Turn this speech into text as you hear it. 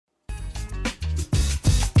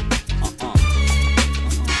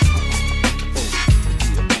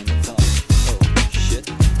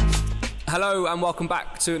Hello and welcome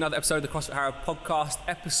back to another episode of the CrossFit Harrow podcast,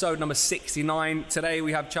 episode number 69. Today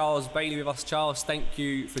we have Charles Bailey with us. Charles, thank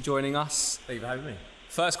you for joining us. Thank you for having me.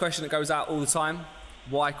 First question that goes out all the time,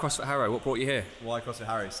 why CrossFit Harrow? What brought you here? Why CrossFit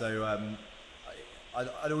Harrow? So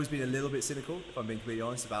I'd always been a little bit cynical, if I'm being completely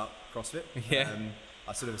honest, about CrossFit. Yeah.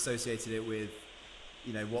 I sort of associated it with,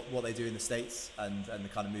 you know, what they do in the States and the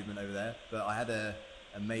kind of movement over there. But I had a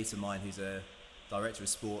mate of mine who's a director of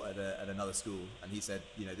sport at another school, and he said,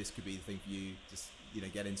 you know, this could be the thing for you, just, you know,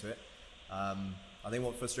 get into it. I think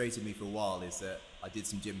what frustrated me for a while is that I did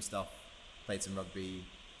some gym stuff, played some rugby,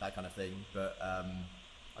 that kind of thing, but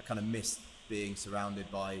I kind of missed being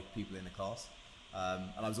surrounded by people in the class.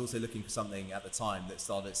 And I was also looking for something at the time that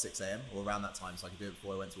started at 6 a.m. or around that time, so I could do it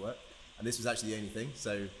before I went to work. And this was actually the only thing.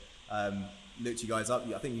 So looked you guys up.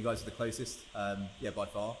 I think you guys are the closest, by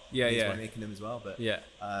far. Yeah. Ickenham as well, but yeah.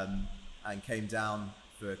 And came down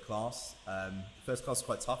for a class. The first class was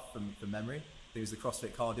quite tough from memory. I think it was the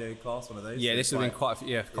CrossFit cardio class, one of those. Yeah, this would have been quite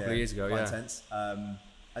a couple of years ago. Quite intense. And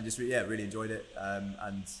just really enjoyed it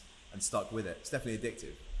and stuck with it. It's definitely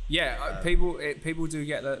addictive. Yeah, people do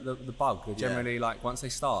get the bug. They generally like once they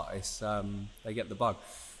start, it's they get the bug.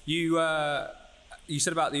 You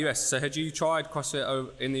said about the US. So had you tried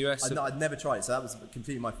CrossFit in the US? I'd never tried it, so that was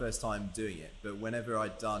completely my first time doing it. But whenever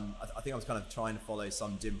I'd done, I think I was kind of trying to follow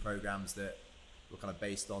some gym programs that were kind of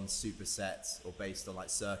based on supersets or based on like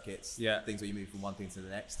circuits, things where you move from one thing to the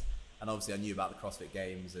next. And obviously I knew about the CrossFit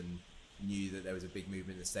Games and knew that there was a big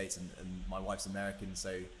movement in the States, and my wife's American,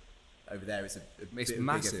 so over there it's a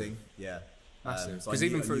massive. Bigger thing. Yeah. Massive. So I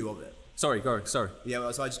knew of it. Sorry. Yeah,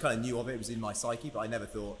 well, so I just kind of knew of it. It was in my psyche, but I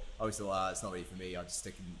always thought, it's not really for me. I'll just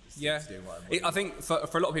stick to doing what I'm doing. I think for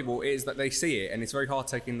a lot of people, it is that they see it, and it's very hard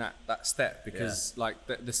taking that step because like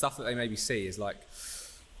the stuff that they maybe see is like,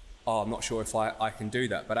 I'm not sure if I can do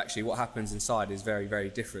that. But actually what happens inside is very, very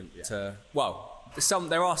different to,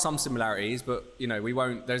 there are some similarities, but you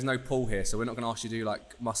know, there's no pool here, so we're not going to ask you to do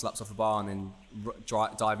like muscle ups off a bar and then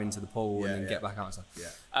dive into the pool and then get back out and stuff.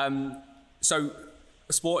 Yeah. So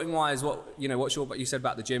sporting wise, you said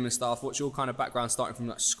about the gym and stuff, what's your kind of background starting from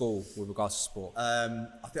that school with regards to sport?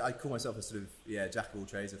 I think I call myself a sort of, jack of all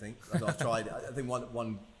trades, I think. I've tried, I think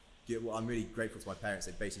I'm really grateful to my parents.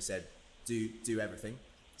 They basically said, do everything.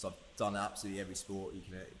 So I've done absolutely every sport you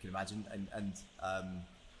can imagine. And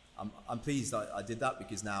I'm pleased that I did that,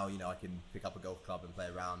 because now, you know, I can pick up a golf club and play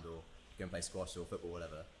around or go and play squash or football,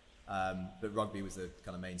 whatever. But rugby was the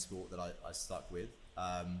kind of main sport that I stuck with.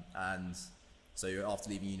 And so after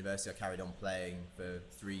leaving university, I carried on playing for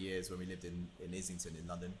 3 years when we lived in Islington in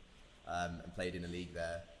London, and played in a league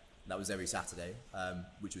there. That was every Saturday,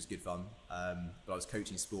 which was good fun. But I was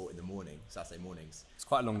coaching sport in the morning, Saturday mornings. It's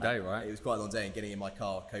quite a long day, right? It was quite a long day, and getting in my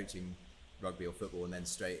car, coaching rugby or football, and then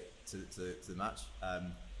straight to the match.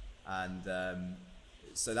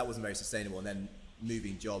 So that wasn't very sustainable. And then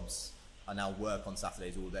moving jobs, I now work on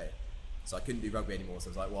Saturdays all day. So I couldn't do rugby anymore. So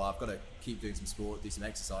I was like, well, I've got to keep doing some sport, do some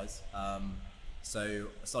exercise. So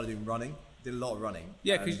I started doing running. Did a lot of running.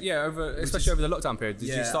 Yeah, especially over the lockdown period. Did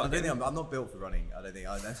you start? I'm not built for running. I don't think.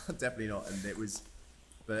 I'm definitely not. And it was,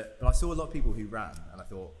 but I saw a lot of people who ran, and I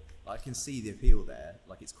thought, I can see the appeal there.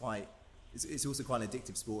 Like it's also quite an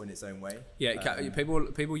addictive sport in its own way. Yeah,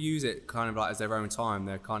 people use it kind of like as their own time.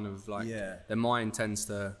 They're kind of like their mind tends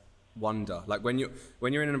to wander. Like when you're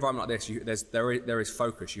in an environment like this, there is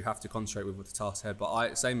focus. You have to concentrate with the task ahead.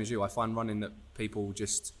 But same as you, I find running that people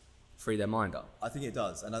just free their mind up. I think it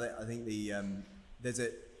does, and I think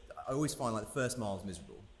I always find like the first mile is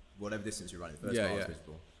miserable, whatever distance you're running. The first mile is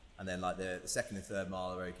miserable, and then like the second and third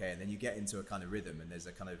mile are okay, and then you get into a kind of rhythm, and there's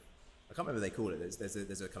a kind of, I can't remember what they call it.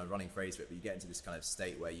 There's a kind of running phrase for it, but you get into this kind of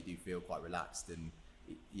state where you do feel quite relaxed, and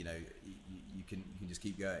you know you can just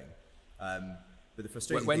keep going. But the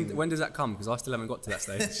frustrating when does that come? Because I still haven't got to that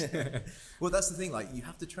stage. Well, that's the thing. Like you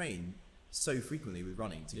have to train so frequently with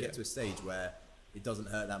running to get to a stage where it doesn't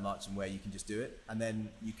hurt that much and where you can just do it, and then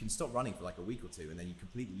you can stop running for like a week or two, and then you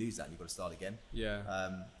completely lose that and you've got to start again.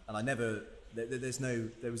 And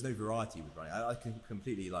there was no variety with running. I can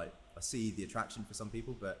completely I see the attraction for some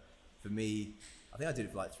people, but for me, I think I did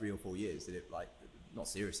it for like 3 or 4 years. Did it like not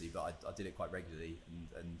seriously, but I did it quite regularly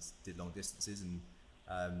and did long distances, and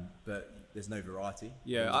but there's no variety.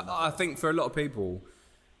 I think for a lot of people,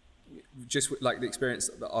 just like the experience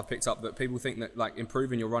that I've picked up, that people think that like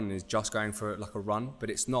improving your running is just going for like a run, but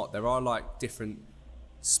it's not. There are like different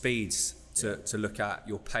speeds to look at,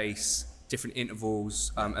 your pace, different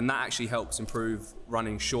intervals, and that actually helps improve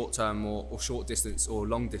running short term or short distance or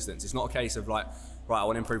long distance. It's not a case of like, right, I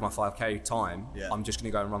want to improve my 5k time, I'm just going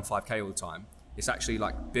to go and run 5k all the time. It's actually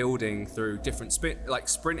like building through different like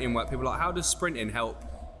sprinting work. People are like, how does sprinting help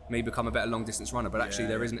me become a better long distance runner, but actually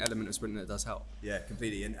there is an element of sprinting that does help. Yeah,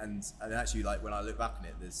 completely. And actually, like when I look back on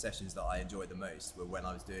it, the sessions that I enjoyed the most were when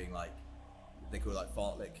I was doing like, they call it like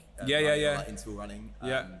fartlek. Like interval running.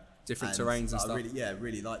 Different terrains and stuff.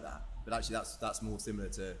 Really like that. But actually, that's more similar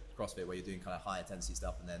to CrossFit, where you're doing kind of high intensity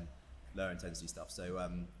stuff and then lower intensity stuff. So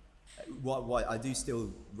what I do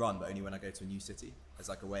still run, but only when I go to a new city. It's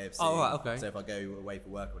like a way of seeing. Oh, right, okay. So if I go away for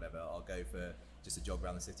work or whatever, I'll go for just a jog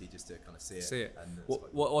around the city just to kind of see it. And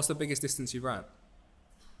what's the biggest distance you've ran?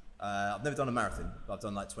 I've never done a marathon, but I've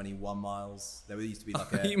done like 21 miles. There used to be like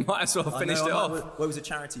you might as well have finished it off. Well, it was a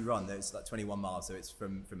charity run. It's like 21 miles, so it's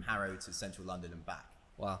from Harrow to central London and back.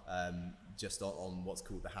 Wow. Just on what's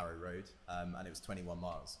called the Harrow Road, and it was 21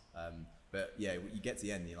 miles. But yeah, you get to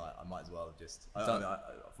the end, and you're like, I might as well have just.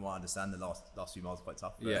 From what I understand, the last few miles are quite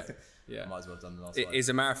tough. Yeah. I might as well have done the last. Is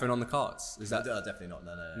a marathon on the cards? Is that definitely not?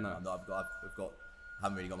 No. I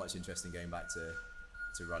haven't really got much interest in going back to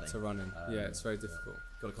running. It's very difficult.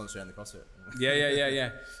 Got to concentrate on the CrossFit.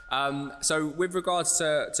 Yeah. So with regards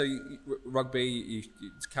to rugby, you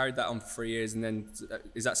carried that on for 3 years, and then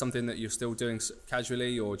is that something that you're still doing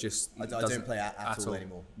casually, or just? I don't play at all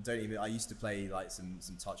anymore. I used to play like some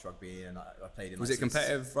touch rugby, and I played in. Was it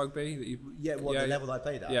competitive rugby that you? The level that I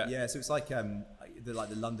played at. Yeah. So it's like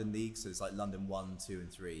the London league. So it's like London 1, 2,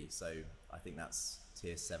 and 3. So I think that's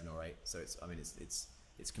tier 7 or 8. So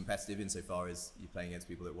it's competitive insofar as you're playing against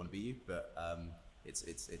people that want to beat you, but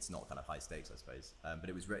it's not kind of high stakes, I suppose. But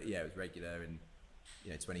it was it was regular and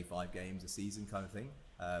 25 games a season kind of thing.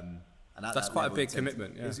 And that's quite a big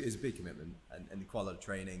commitment. It's a big commitment and quite a lot of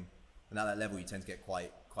training. And at that level, you tend to get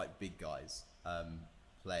quite big guys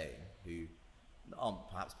playing who aren't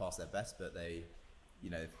perhaps past their best, but they,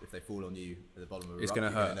 if they fall on you at the bottom of a ruck, you're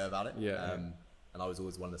going to know about it. And I was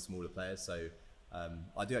always one of the smaller players, so.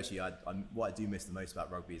 I do actually. What I do miss the most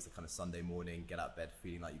about rugby is the kind of Sunday morning, get out of bed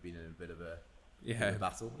feeling like you've been in a bit of a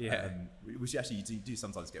battle. Which actually you do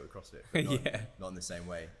sometimes get with CrossFit, but not in the same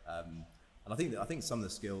way. And I think some of the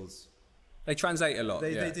skills they translate a lot.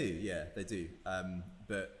 They do.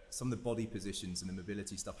 But some of the body positions and the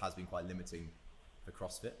mobility stuff has been quite limiting for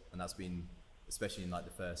CrossFit, and that's been, especially in like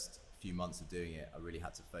the first few months of doing it, I really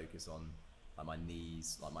had to focus on. Like my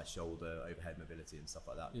knees, like my shoulder, overhead mobility and stuff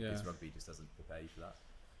like that. Because rugby just doesn't prepare you for that.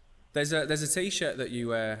 There's a T-shirt that you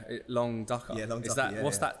wear, long ducker. Yeah, long ducker.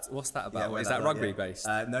 What's that about? Is that rugby based?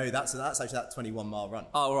 No, that's actually that 21 mile run.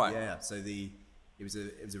 Oh right. Yeah. So it was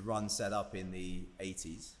a run set up in the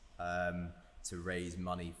 80s to raise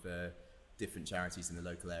money for different charities in the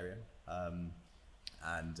local area,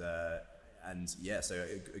 so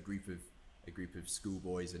a group of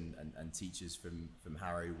schoolboys and teachers from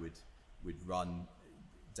Harrow would run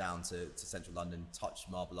down to central London, touch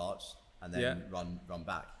Marble Arch, and then run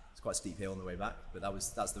back. It's quite a steep hill on the way back, but that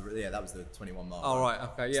was the 21 mile. Oh right,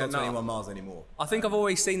 okay, it's not 21 miles anymore. I think I've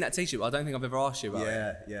always seen that T-shirt, but I don't think I've ever asked you about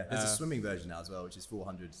it. Yeah. There's a swimming version now as well, which is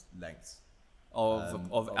 400 lengths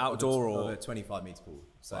of outdoor of a 25 metre pool.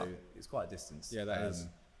 So it's quite a distance. Yeah, that is.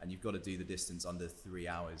 And you've got to do the distance under 3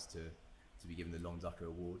 hours to be given the Long Ducker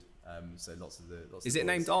Award. So lots of is it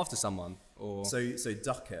named after someone or? So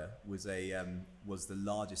Ducker was the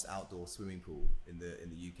largest outdoor swimming pool in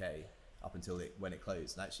the UK up until when it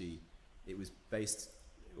closed. And actually, it was based.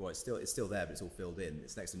 Well, it's still there, but it's all filled in.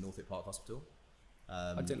 It's next to Northwick Park Hospital.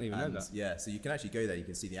 I didn't even know that. Yeah, so you can actually go there. You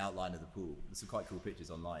can see the outline of the pool. There's some quite cool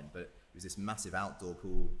pictures online. But it was this massive outdoor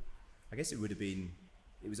pool. I guess it would have been.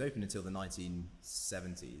 It was open until the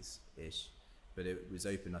 1970s ish. But it was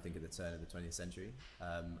open, I think, at the turn of the 20th century,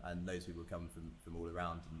 and loads of people come from all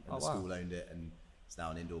around, and the school owned it, and it's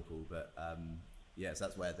now an indoor pool. But so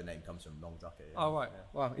that's where the name comes from, Long Ducker. Yeah. Oh right,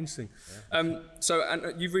 wow, interesting. Yeah. So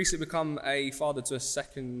you've recently become a father to a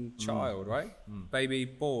second child, right? Baby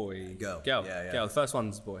boy, girl. Girl. The first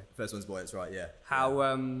one's boy. First one's boy. That's right. Yeah. How?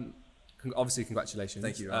 Obviously, congratulations.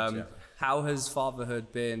 Thank you very much. How has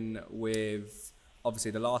fatherhood been with?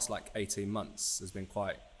 Obviously, the last 18 months has been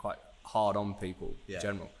quite hard on people in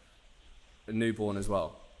general. A newborn as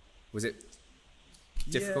well. Was it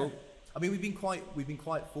difficult? I mean, we've been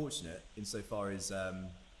quite fortunate insofar as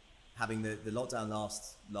having the lockdown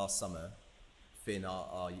last summer. Finn,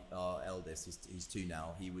 our eldest, he's 2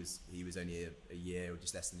 now. He was only a year or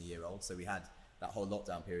just less than a year old. So we had that whole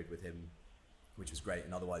lockdown period with him, which was great.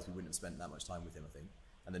 And otherwise, we wouldn't have spent that much time with him, I think.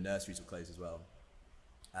 And the nurseries were closed as well.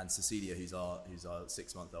 And Cecilia, who's our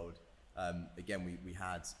 6-month-old. Again, we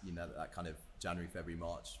had that kind of January, February,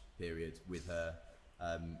 March period with her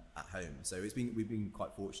at home. So we've been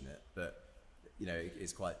quite fortunate, but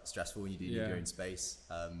it's quite stressful when you do need your own space.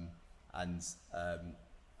 I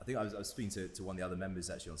think I was speaking to one of the other members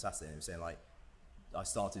actually on Saturday, and they were saying I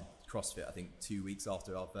started CrossFit, I think 2 weeks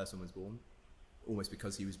after our first one was born, almost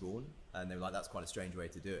because he was born. And they were like, that's quite a strange way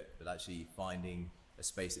to do it. But actually finding a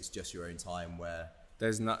space that's just your own time where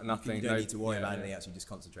there's nothing. You don't need to worry about anything else. You just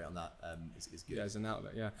concentrate on that. Is good. Yeah, as an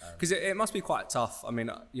outlet. Yeah, because it must be quite tough. I mean,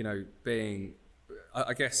 being,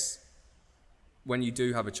 I guess, when you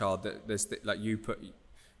do have a child, that there's like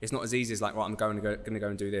it's not as easy as like, right, I'm going to go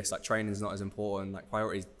and do this. Like training's not as important. Like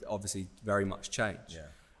priorities obviously very much change. Yeah.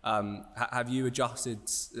 Have you adjusted?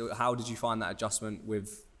 How did you find that adjustment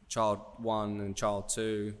with child 1 and child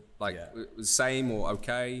 2? Like the same or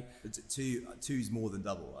okay? Two's more than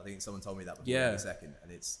double. I think someone told me that before in a second.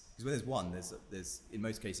 And it's because when there's one, there's in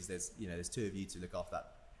most cases there's 2 of you to look after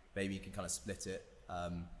that baby. You can kind of split it.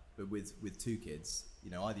 But with 2 kids,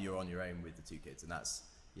 either you're on your own with the 2 kids, and that's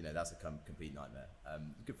a complete nightmare.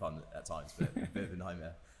 Good fun at times, but a bit of a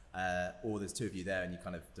nightmare. Or there's 2 of you there and you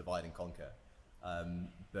kind of divide and conquer.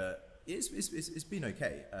 But it's been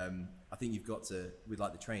okay. I think you've got to, with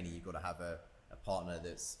like the training, you've got to have a partner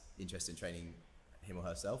that's interested in training him or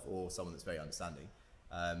herself, or someone that's very understanding.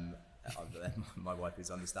 My wife is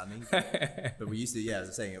understanding, but we used to, as I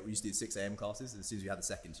was saying, we used to do 6 a.m. classes. As soon as we had the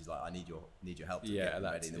second, she's like, I need your help to get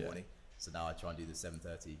ready in the morning. So now I try and do the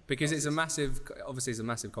 7:30. Because classes. It's a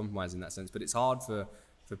massive compromise in that sense, but it's hard for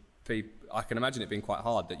people. I can imagine it being quite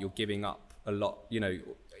hard that you're giving up a lot,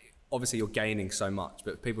 obviously you're gaining so much,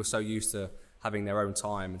 but people are so used to having their own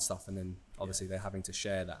time and stuff, and then obviously they're having to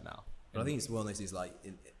share that now. But I think it's one of those things like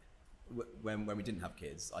when we didn't have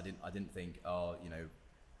kids, I didn't think,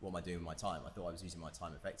 what am I doing with my time? I thought I was using my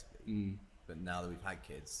time effectively. But now that we've had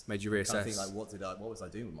kids, made you reassess. I think like, what was I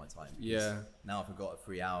doing with my time? Because now if I've got a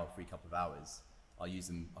free couple of hours, I'll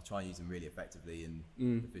try and use them really effectively and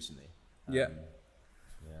efficiently.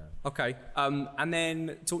 Okay. And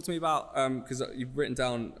then talk to me about, because you've written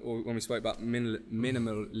down, or when we spoke about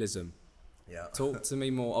minimalism. Yeah. Talk to me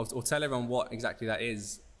more, or tell everyone what exactly that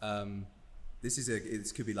is.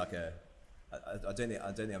 This could be like I don't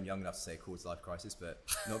think I'm young enough to say a quarter life crisis, but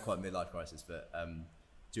not quite midlife crisis. But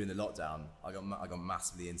during the lockdown, I got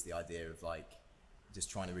massively into the idea of like just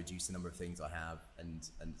trying to reduce the number of things I have and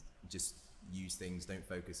just use things. Don't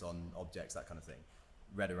focus on objects, that kind of thing.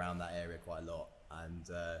 Read around that area quite a lot, and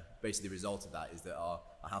basically the result of that is that our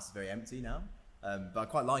house is very empty now. But I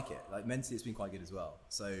quite like it. Like mentally, it's been quite good as well.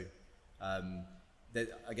 So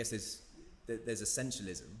I guess there's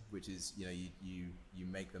essentialism, which is you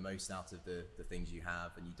make the most out of the things you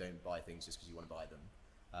have, and you don't buy things just because you want to buy them.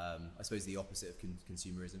 I suppose the opposite of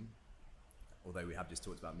consumerism, although we have just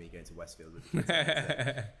talked about me going to Westfield with the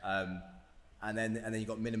kids. And then you've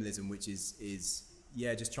got minimalism, which is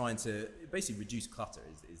just trying to basically reduce clutter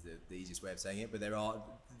is the easiest way of saying it. But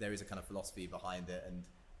there is a kind of philosophy behind it,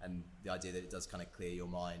 and the idea that it does kind of clear your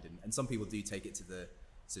mind, and some people do take it to the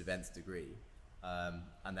sort of nth degree.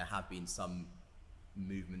 And there have been some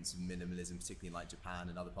movements of minimalism, particularly in like Japan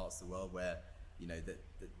and other parts of the world, where that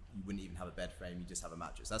you wouldn't even have a bed frame, you just have a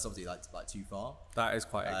mattress. That's obviously like too far. That is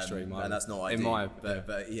quite extreme, and that's not ideal.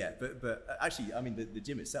 But actually, I mean, the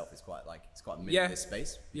gym itself is quite a minimalist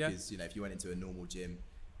space, because if you went into a normal gym,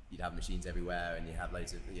 you'd have machines everywhere, and you have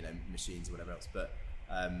loads of machines or whatever else. But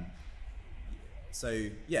it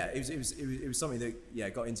was something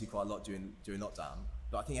that got into quite a lot during lockdown.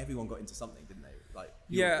 But I think everyone got into something, didn't they? Like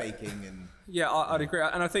you were baking and I'd agree.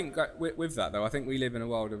 And I think with that though, I think we live in a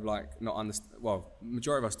world of like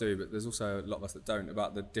majority of us do, but there's also a lot of us that don't,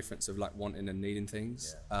 about the difference of like wanting and needing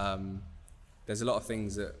things. There's a lot of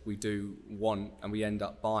things that we do want and we end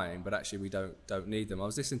up buying, but actually we don't need them. I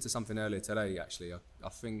was listening to something earlier today, actually. I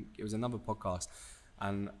think it was another podcast,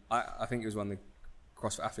 and I think it was one of the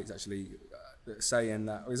CrossFit athletes actually saying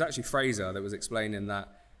that, it was actually Fraser that was explaining that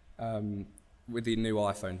with the new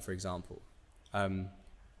iPhone, for example,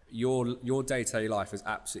 your day-to-day life is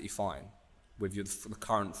absolutely fine with the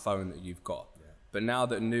current phone that you've got. But now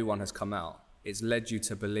that a new one has come out, it's led you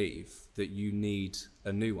to believe that you need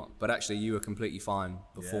a new one. But actually you were completely fine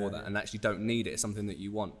before that, and actually don't need it. It's something that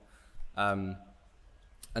you want. And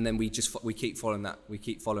then we keep following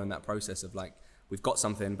that process of like, we've got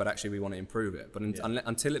something, but actually we want to improve it. But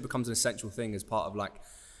until it becomes an essential thing as part of like,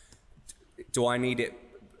 do I need it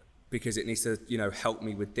because it needs to, help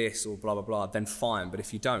me with this or blah, blah, blah, then fine. But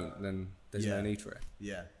if you don't, then there's no need for it.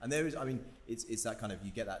 Yeah. And there is, I mean, it's that kind of,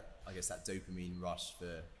 you get that, I guess, that dopamine rush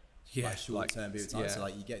for like short-term period of time. So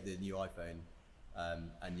like you get the new iPhone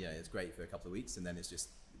and it's great for a couple of weeks, and then it's just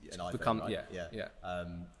an iPhone, right?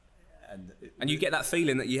 And you get that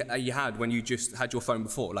feeling that you had when you just had your phone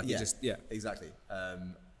before, like exactly.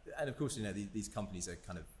 And of course, these companies are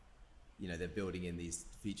kind of, they're building in these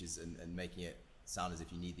features and making it sound as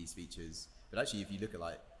if you need these features. But actually, if you look at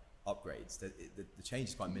like upgrades, the change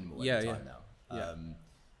is quite minimal Yeah, at the yeah. time now.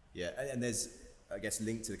 And there's, I guess,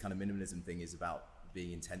 linked to the kind of minimalism thing is about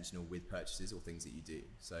being intentional with purchases or things that you do.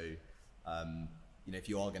 So, you know, if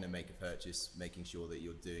you are going to make a purchase, making sure that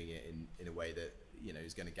you're doing it in a way that, you know,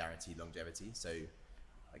 is going to guarantee longevity. So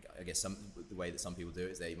I guess the way that some people do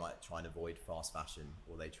it is they might try and avoid fast fashion,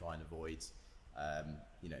 or they try and avoid,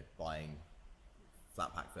 you know, buying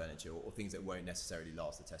flat pack furniture or things that won't necessarily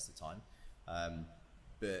last the test of time.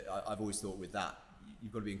 But I've always thought with that,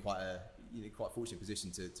 you've got to be in quite a fortunate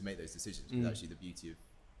position to make those decisions. Because actually the beauty of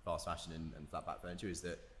fast fashion and flat pack furniture is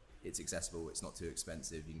that it's accessible, it's not too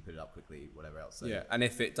expensive, you can put it up quickly, whatever else. So, yeah, and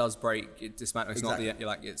if it does break, it dismantles. Exactly. It's not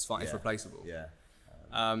like it's fine, it's replaceable. Yeah.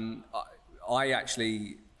 I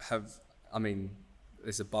actually have. I mean,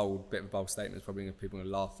 it's a bit of a bold statement. It's probably people going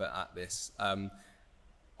to laugh at this.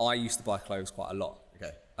 I used to buy clothes quite a lot.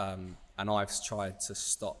 Okay. And I've tried to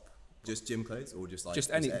stop. Just gym clothes, or just like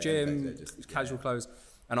Any gym, clothes, casual clothes,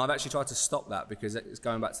 and I've actually tried to stop that because it's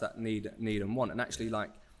going back to that need and want. And actually, like,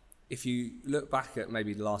 if you look back at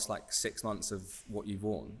maybe the last like 6 months of what you've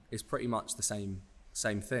worn, it's pretty much the same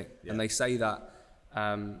thing. Yeah. And they say that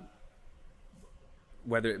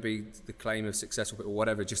whether it be the claim of successful people or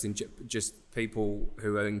whatever, just people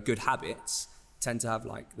who are in good habits tend to have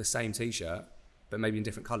like the same t-shirt, but maybe in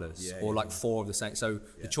different colours, or like 4 of the same. So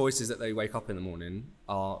the choices that they wake up in the morning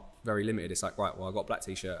are very limited. It's like, right, well, I got a black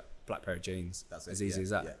t-shirt, black pair of jeans. That's as easy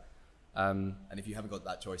as that. Yeah. And if you haven't got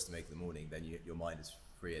that choice to make in the morning, then your mind is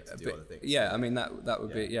freer to do other things. Yeah, I mean that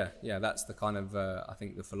would be that's the kind of I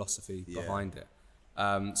think the philosophy behind it.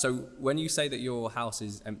 So when you say that your house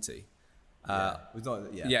is empty,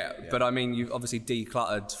 but I mean you've obviously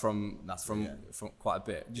decluttered from quite a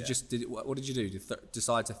bit. What did you do? Did you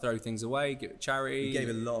decide to throw things away, give it charity? We gave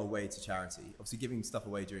a lot away to charity. Obviously, giving stuff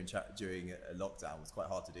away during a lockdown was quite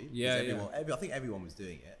hard to do. I think everyone was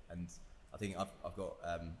doing it, and I think I've got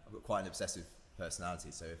quite an obsessive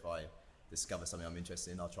personality. So if I discover something I'm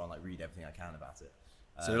interested in, I'll try and like read everything I can about it.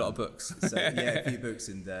 So a lot of books. So a few books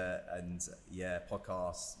and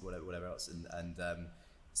podcasts, whatever else, and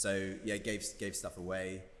so gave stuff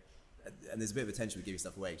away. And there's a bit of a tension with giving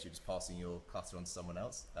stuff away because you're just passing your clutter on to someone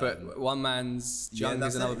else. But one man's junk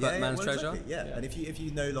is another man's treasure. Exactly, yeah. And if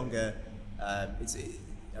you no longer, I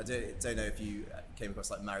don't know if you came across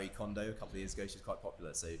like Marie Kondo a couple of years ago. She's quite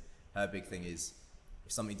popular. So her big thing is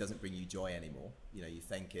if something doesn't bring you joy anymore, you know, you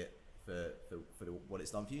thank it for what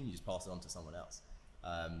it's done for you, and you just pass it on to someone else.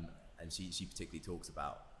 And she particularly talks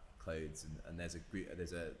about clothes, and there's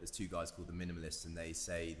there's 2 guys called the minimalists, and they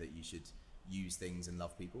say that you should use things and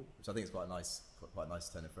love people, which I think is quite a nice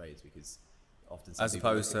turn of phrase, because often as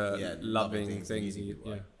opposed to loving things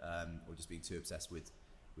or just being too obsessed with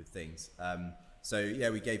things.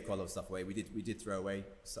 We gave quite a lot of stuff away. We did throw away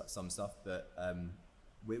some stuff, but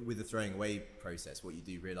with the throwing away process, what you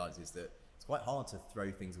do realise is that it's quite hard to throw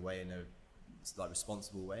things away in a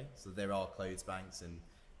responsible way. So there are clothes banks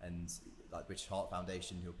and like British Heart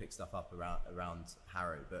Foundation who'll pick stuff up around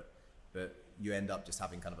Harrow, but you end up just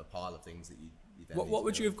having kind of a pile of things that you then what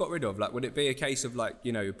would you have got rid of? Like, would it be a case of like,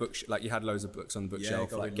 you know, like you had loads of books on the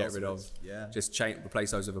bookshelf, like get rid of, just replace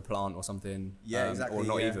those with a plant or something, exactly, or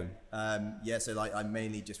not even? So like I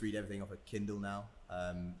mainly just read everything off a Kindle now,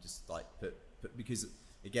 just like put because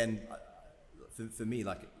again, for me,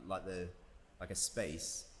 like a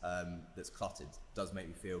space that's cluttered does make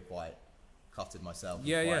me feel quite cluttered myself.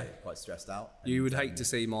 Quite stressed out. You would hate to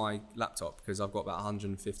see my laptop because I've got about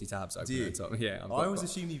 150 tabs open at the top. Yeah, I always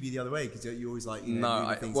assume you'd be the other way because you're always like, you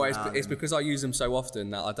know, it's because I use them so often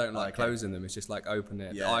that I don't like closing them. It's just like open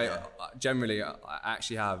it. I generally I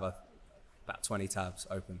actually have about 20 tabs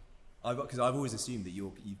open. Because I've always assumed that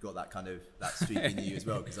you've got that kind of that streak in you as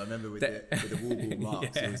well. Because I remember with the wall ball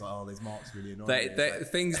marks, it was like, oh, there's marks really annoying.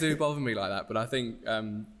 Things do bother me like that, but I think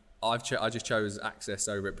I just chose access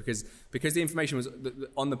over it because the information was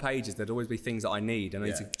on the pages. There'd always be things that I need, and I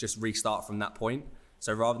need to just restart from that point.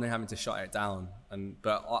 So rather than having to shut it down,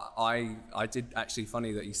 but I did actually,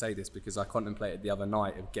 funny that you say this, because I contemplated the other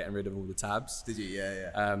night of getting rid of all the tabs. Did you?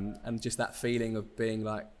 Yeah. And just that feeling of being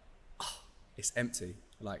like, oh, it's empty,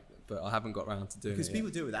 like. But I haven't got around to doing it. Because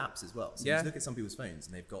people do it with apps as well. So you look at some people's phones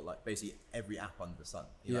and they've got like basically every app under the sun.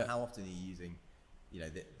 You know, how often are you using, you know,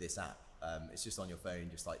 this app? It's just on your phone,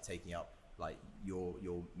 just like taking up like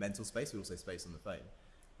your mental space, but also space on the phone.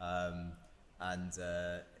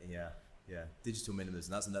 Digital minimalism.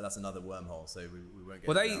 That's another wormhole. So we won't get.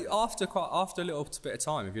 Well, after a little bit of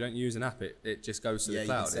time, if you don't use an app, it just goes to the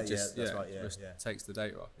cloud. It just takes the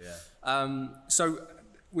data off. Yeah. So.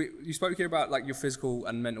 You spoke here about like your physical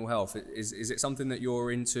and mental health. Is it something that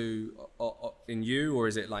you're into in you, or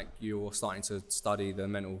is it like you're starting to study the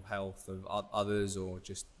mental health of others, or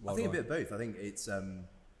just I think a bit of both. I think it's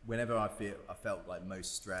whenever I felt like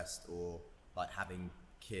most stressed, or like having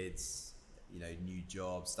kids, new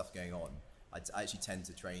jobs, stuff going on, I actually tend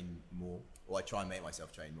to train more, or I try and make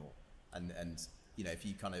myself train more. And if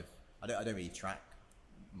you kind of, I don't really track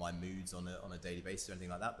my moods on a daily basis or anything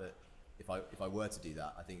like that, but if I were to do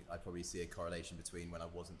that, I think I'd probably see a correlation between when I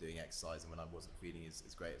wasn't doing exercise and when I wasn't feeling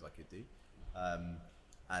as great as I could do.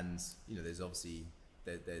 And there's obviously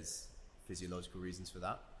there's physiological reasons for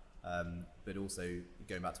that, but also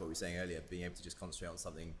going back to what we were saying earlier, being able to just concentrate on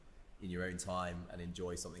something in your own time and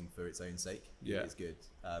enjoy something for its own sake is good.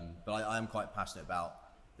 But I am quite passionate about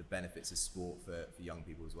the benefits of sport for young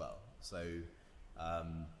people as well. So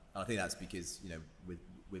I think that's because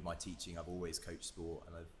with my teaching, I've always coached sport,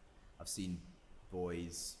 and I've seen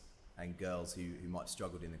boys and girls who might have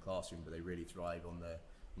struggled in the classroom, but they really thrive on the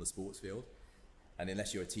sports field. And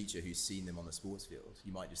unless you're a teacher who's seen them on the sports field,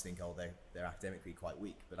 you might just think, oh, they're academically quite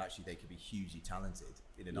weak, but actually they could be hugely talented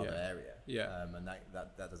in another area. Yeah. And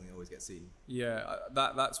that doesn't always get seen. Yeah,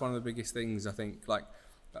 that's one of the biggest things, I think, like,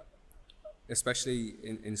 especially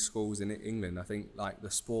in schools in England, I think like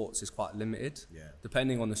the sports is quite limited. Yeah.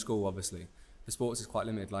 Depending on the school, obviously. The sports is quite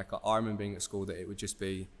limited. Like I remember being at school that it was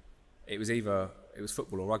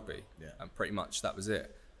football or rugby, and pretty much that was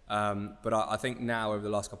it. But I think now over the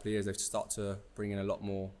last couple of years they've started to bring in a lot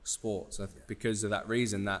more sports because of that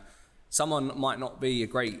reason, that someone might not be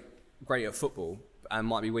great at football and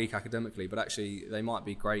might be weak academically, but actually they might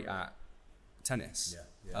be great at tennis.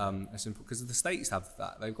 It's simple because the States have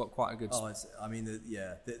that. They've got quite a good.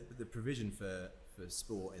 The provision for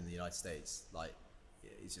sport in the United States, like,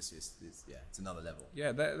 it's another level.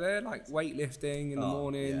 Yeah, they're like weightlifting in the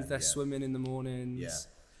mornings. They're swimming in the mornings. Yeah,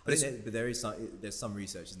 but there's some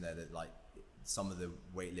research in there that like some of the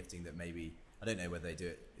weightlifting that maybe, I don't know whether they do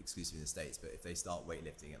it exclusively in the States, but if they start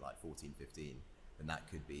weightlifting at like 14, 15, then that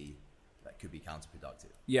could be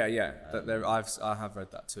counterproductive. I have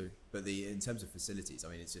read that too. But in terms of facilities, I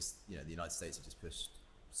mean, it's just the United States have just pushed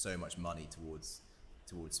so much money towards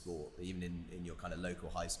sport. Even in your kind of local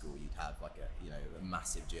high school, you'd have like a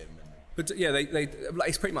massive gym. But they like,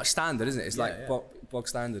 it's pretty much standard, isn't it? It's bog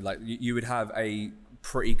standard. Like you would have a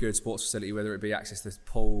pretty good sports facility, whether it be access to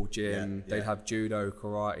pool, gym. They'd have judo,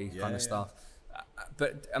 karate kind of stuff.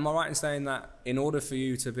 But am I right in saying that in order for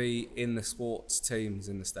you to be in the sports teams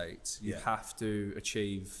in the States, you have to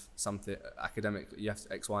achieve something academically? You have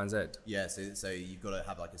to X, Y, and Z. Yeah, so you've got to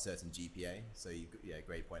have like a certain GPA, so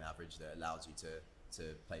grade point average that allows you to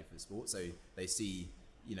play for the sport. So they see,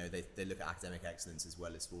 they look at academic excellence as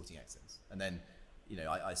well as sporting excellence. And then,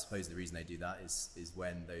 I suppose the reason they do that is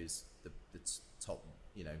when the top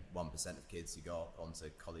 1% of kids who go on to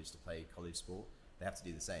college to play college sport, they have to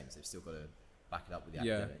do the same. So they've still got to back it up with the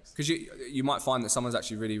academics. Because you might find that someone's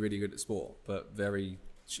actually really, really good at sport, but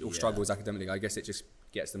struggles academically. I guess it just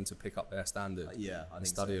gets them to pick up their standard and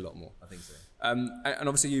study a lot more. I think so. And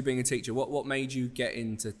obviously you being a teacher, what made you get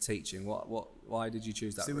into teaching? Why did you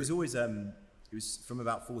choose that? So it was always, it was from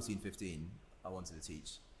about 14, 15, I wanted to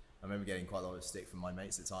teach. I remember getting quite a lot of stick from my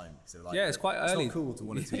mates at the time. So like, it's quite early. It's not cool to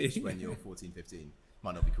want to teach when you're 14, 15.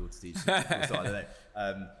 Might not be cool to teach. So I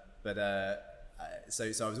don't know. So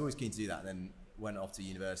I was always keen to do that, and then went off to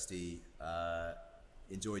university,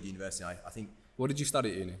 enjoyed university. I think. What did you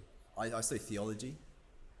study at uni? I studied theology.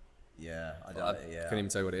 Yeah, I can't even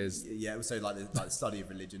tell what it is. Yeah, it was so like the study of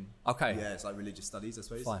religion. Okay. Yeah, it's like religious studies, I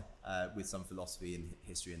suppose. Fine. With some philosophy and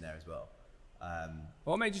history in there as well.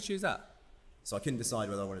 What made you choose that? So I couldn't decide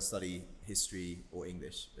whether I wanted to study history or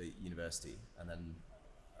English at university, and then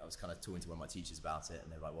I was kind of talking to one of my teachers about it,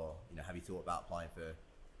 and they were like, "Well, have you thought about applying for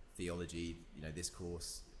theology? This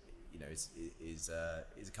course, is a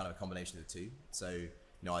kind of a combination of the two." So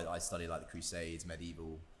I studied like the Crusades,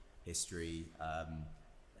 medieval history.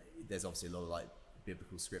 There's obviously a lot of like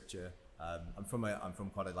biblical scripture. I'm from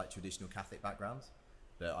quite a like traditional Catholic background,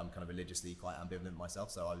 but I'm kind of religiously quite ambivalent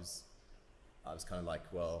myself. So I was kind of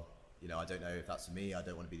like, well, I don't know if that's for me. I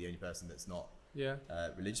don't want to be the only person that's not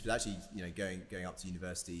religious. But actually, going up to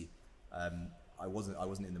university, I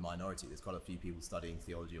wasn't in the minority. There's quite a few people studying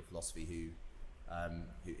theology or philosophy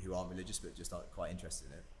who aren't religious but just aren't quite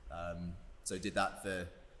interested in it. So did that for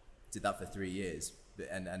 3 years,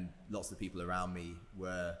 and lots of the people around me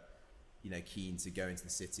were keen to go into the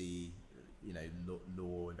city,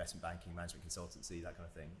 law, investment banking, management consultancy, that kind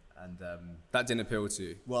of thing. And that didn't appeal to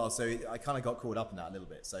you? Well, so I kind of got caught up in that a little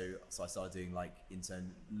bit. So I started doing like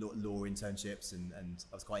law internships, and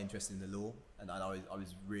I was quite interested in the law, and I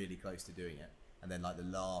was really close to doing it. And then like the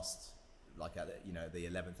last, like at the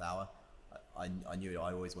 11th hour, I knew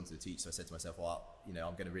I always wanted to teach, so I said to myself, well, I'm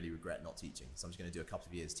going to really regret not teaching, so I'm just going to do a couple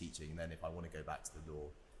of years teaching, and then if I want to go back to the law,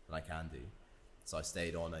 then I can do. So I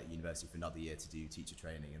stayed on at university for another year to do teacher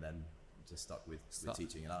training, and then just stuck with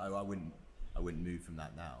teaching, and I wouldn't move from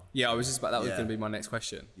that now. Yeah, I was just about that was going to be my next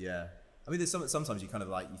question. Yeah, I mean, there's sometimes you kind of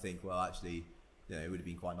you think, well, actually, it would have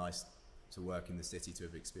been quite nice to work in the city to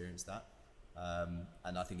have experienced that,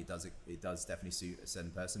 and I think it does definitely suit a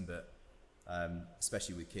certain person, but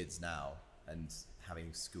especially with kids now and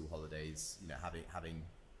having school holidays, having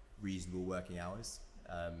reasonable working hours,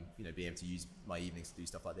 being able to use my evenings to do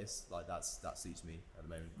stuff like this, that suits me at the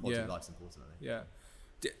moment. Quality of life's important, I think. Yeah.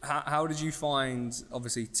 How did you find,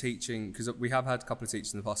 obviously, teaching? Because we have had a couple of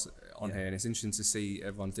teachers in the past on here, and it's interesting to see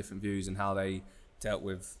everyone's different views and how they dealt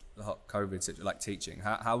with the COVID situation, like teaching.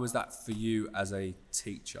 How was that for you as a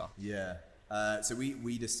teacher? Yeah. So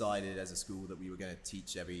we decided as a school that we were going to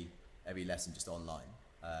teach every lesson just online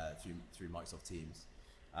through Microsoft Teams,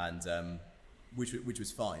 and which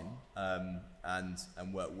was fine,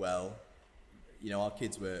 and worked well. Our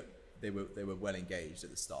kids were well engaged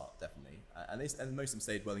at the start, definitely, and most of them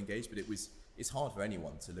stayed well engaged. But it's hard for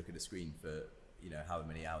anyone to look at a screen for however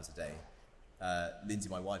many hours a day. Lindsay,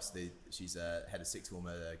 my wife, she's head of sixth form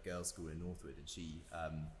at a girls' school in Northwood, and she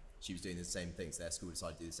was doing the same thing. So their school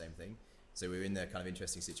decided to do the same thing. So we were in the kind of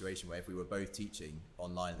interesting situation where if we were both teaching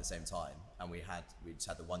online at the same time, and we just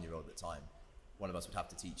had the 1-year-old at the time, one of us would have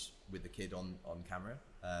to teach with the kid on camera.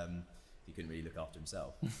 He couldn't really look after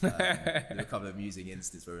himself. There were a couple of amusing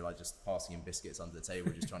instances where we were just passing him biscuits under the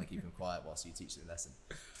table, just trying to keep him quiet whilst you teach the lesson.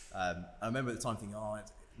 I remember at the time thinking,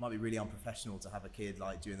 it might be really unprofessional to have a kid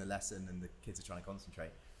during the lesson and the kids are trying to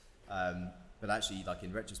concentrate. But actually,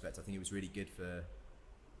 in retrospect, I think it was really good for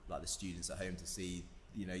the students at home to see.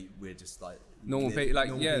 We're just normal people,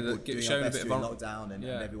 doing showing our a best bit of during lockdown, and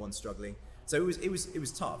everyone's struggling. So it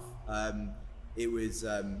was tough. It was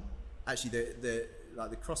actually the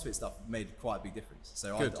CrossFit stuff made quite a big difference.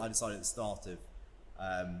 So I decided at the start of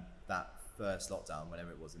that first lockdown,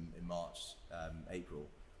 whenever it was in March, April,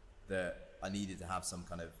 that I needed to have some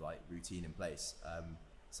kind of routine in place.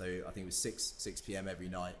 So I think it was 6 p.m. every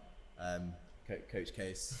night. Coach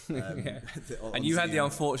Case. And you had the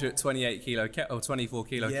unfortunate 28 kilo kettle, or 24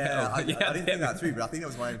 kilo kettle. I didn't think that through, but I think that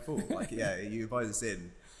was my own fault. You invited us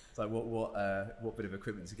in. It's what bit of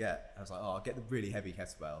equipment to get? I was I'll get the really heavy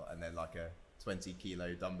kettlebell and then a 20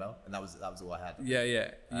 kilo dumbbell, and that was all I had.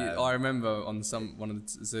 I remember on one of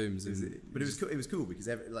the Zooms. But it was cool because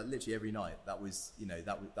literally every night that was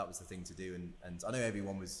that was the thing to do, and I know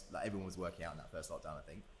everyone was working out in that first lockdown. I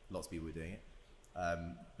think lots of people were doing it.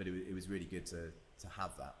 But it was really good to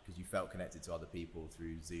have that because you felt connected to other people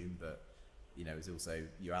through Zoom, but it was also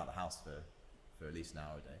you're out of the house for at least an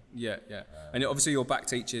hour a day. Yeah. And obviously you're back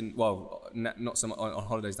teaching. Well, not so much on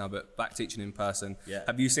holidays now, but back teaching in person. Yeah.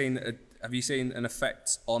 Have you seen an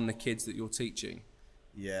effect on the kids that you're teaching?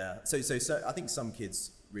 Yeah. So I think some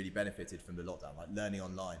kids really benefited from the lockdown. Learning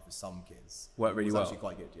online for some kids worked really well. Actually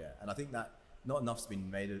quite good. Yeah. And I think that not enough's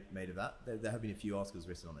been made of that. There have been a few articles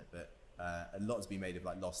written on it, but. A lot has been made of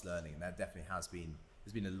lost learning, and there definitely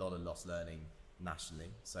there's been a lot of lost learning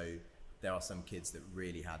nationally. So there are some kids that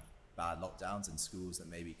really had bad lockdowns and schools that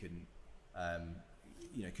maybe couldn't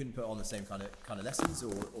put on the same kind of lessons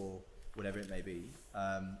or whatever it may be.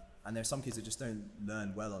 And there are some kids that just don't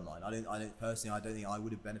learn well online. I don't personally. I don't think I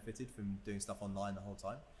would have benefited from doing stuff online the whole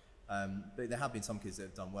time. But there have been some kids that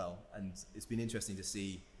have done well, and it's been interesting to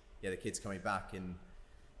see the kids coming back, and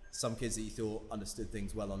some kids that you thought understood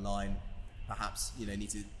things well online perhaps need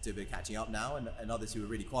to do a bit of catching up now, and others who were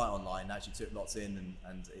really quiet online actually took lots in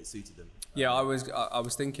and it suited them. I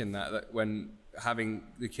was thinking that when having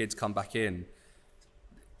the kids come back in,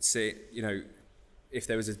 see if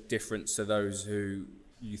there was a difference to those who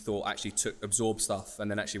you thought actually absorbed stuff,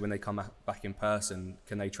 and then actually when they come back in person,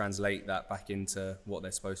 can they translate that back into what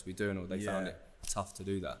they're supposed to be doing, or they found it tough to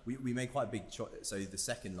do that? We made quite a big choice. So the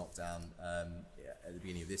second lockdown at the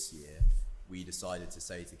beginning of this year, we decided to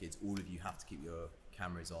say to kids, all of you have to keep your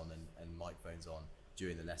cameras on and microphones on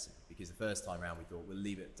during the lesson, because the first time around we thought we'll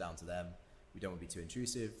leave it down to them. We don't want to be too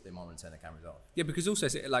intrusive. They might want to turn their cameras off. Yeah, because also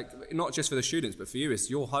not just for the students, but for you, it's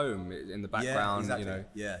your home in the background. Yeah, exactly.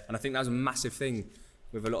 Yeah. And I think that was a massive thing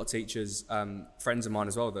with a lot of teachers, friends of mine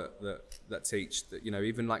as well that teach that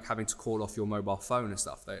even having to call off your mobile phone and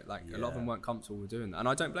stuff. They a lot of them weren't comfortable with doing that, and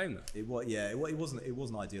I don't blame them. It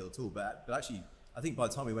wasn't ideal at all. But actually, I think by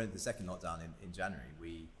the time we went into the second lockdown in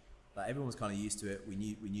January, everyone was kind of used to it. We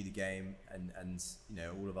knew the game, and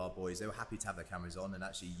all of our boys, they were happy to have their cameras on, and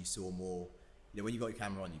actually you saw more. When you've got your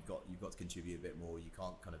camera on, you've got to contribute a bit more. You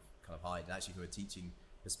can't kind of hide. And actually, from a teaching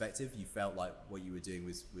perspective, you felt like what you were doing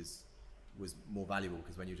was was more valuable,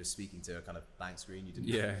 because when you're just speaking to a kind of blank screen, you didn't.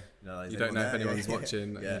 Yeah. Like, you don't know if anyone's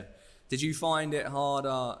watching. Yeah. Did you find it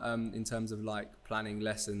harder in terms of like planning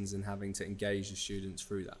lessons and having to engage the students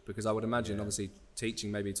through that? Because I would imagine, obviously,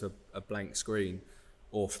 teaching maybe to a blank screen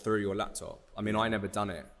or through your laptop. I mean, I never done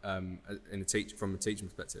it from a teaching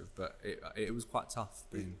perspective, but it was quite tough.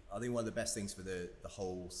 I think one of the best things for the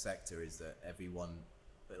whole sector is that everyone,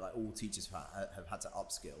 like all teachers have had to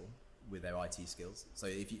upskill with their IT skills. So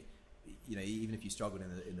if even if you struggled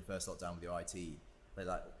in the first lockdown with your IT, but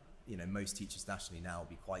like, most teachers nationally now will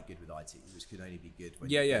be quite good with IT, which could only be good when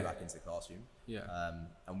you go back into the classroom. Yeah.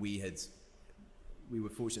 And we were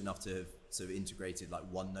fortunate enough to have sort of integrated like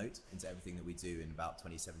OneNote into everything that we do in about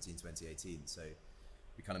 2017, 2018. So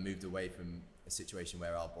we kind of moved away from a situation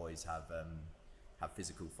where our boys have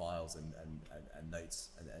physical files and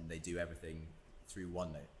notes, and they do everything through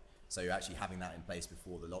OneNote. So actually having that in place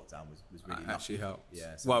before the lockdown was really actually helped.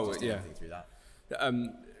 Yeah. So everything through that.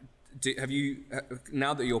 Have you,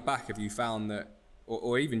 now that you're back, have you found that,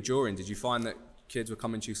 or even during, did you find that kids were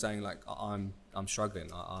coming to you saying like, I'm struggling,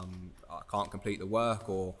 I can't complete the work,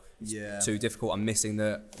 or it's too difficult, I'm missing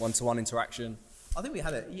the one-to-one interaction? I think we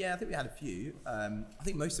had a few. I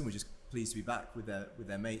think most of them were just pleased to be back with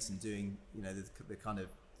their mates and doing the kind of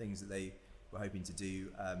things that they were hoping to do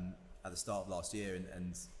at the start of last year,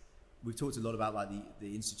 and we've talked a lot about like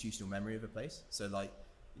the institutional memory of a place. So like,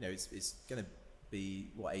 it's going to be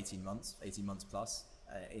 18 months plus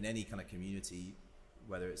in any kind of community,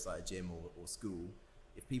 whether it's like a gym or school.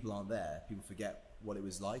 If people aren't there, people forget what it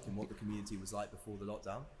was like and what the community was like before the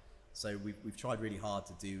lockdown. So we've tried really hard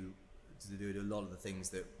to do a lot of the things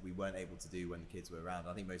that we weren't able to do when the kids were around.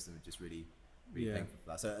 I think most of them are just really thankful for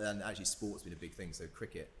that. So, and actually sport's been a big thing. So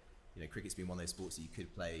cricket's been one of those sports that you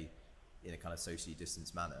could play in a kind of socially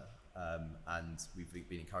distanced manner. And we've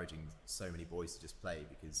been encouraging so many boys to just play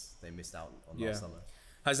because they missed out on last summer.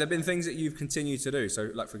 Has there been things that you've continued to do?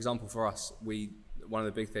 So like, for example, for us, one of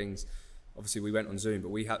the big things, obviously we went on Zoom, but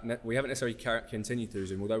we haven't necessarily continued through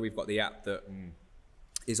Zoom, although we've got the app that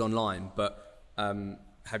is online. But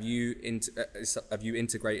have you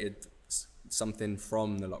integrated something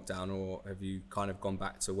from the lockdown, or have you kind of gone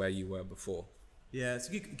back to where you were before? Yeah, it's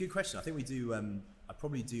a good question. I think we do. I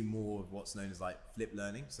probably do more of what's known as like flip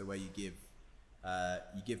learning. So where you give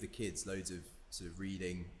the kids loads of sort of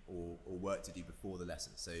reading or work to do before the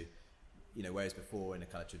lesson. So, whereas before in a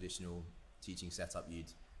kind of traditional teaching setup,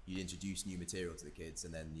 you'd introduce new material to the kids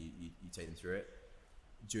and then you take them through it.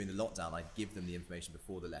 During the lockdown, I'd give them the information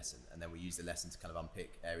before the lesson, and then we use the lesson to kind of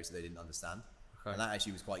unpick areas that they didn't understand. Okay. And that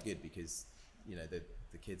actually was quite good because,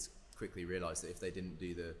 the kids quickly realised that if they didn't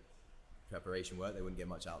do the preparation work, they wouldn't get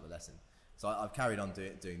much out of the lesson. So I've carried on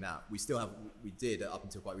doing that. We did up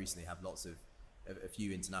until quite recently have lots of a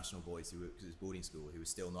few international boys because it was boarding school, who were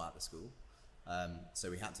still not at the school. So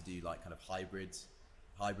we had to do like kind of hybrid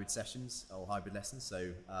sessions or hybrid lessons.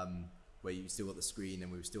 So where you still got the screen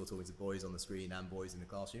and we were still talking to boys on the screen and boys in the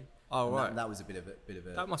classroom. Oh, and right. That was a bit of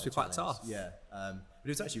a that must be challenge. Quite tough. Yeah, but it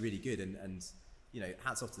was actually really good, and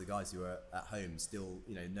hats off to the guys who are at home still,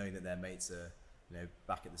 knowing that their mates are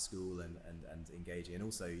back at the school and engaging, and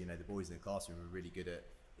also the boys in the classroom are really good at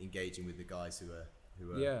engaging with the guys who are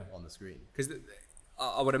on the screen. Because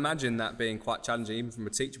I would imagine that being quite challenging, even from a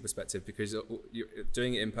teacher perspective, because you're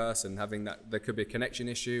doing it in person, having that, there could be a connection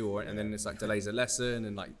issue, and then it's like delays a lesson,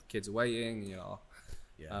 and like kids are waiting,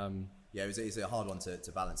 It's a hard one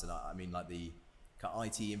to balance, and I mean like the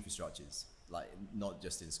IT infrastructures, like not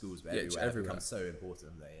just in schools but everywhere, become so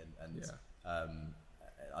important, haven't they?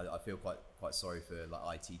 I feel quite sorry for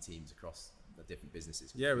like IT teams across the different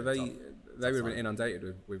businesses. Yeah, but they would have been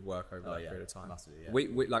inundated with work over that period of time. Massively,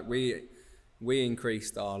 yeah. We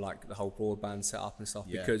increased our like the whole broadband setup and stuff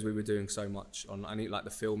because we were doing so much on like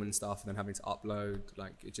the film and stuff, and then having to upload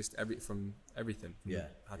like it just everything.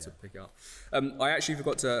 Had to pick it up. I actually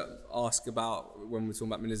forgot to ask about when we're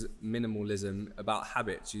talking about minimalism, about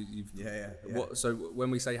habits. So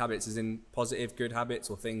when we say habits, is in positive, good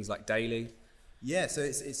habits, or things like daily? Yeah, so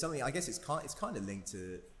it's something. I guess it's kind of linked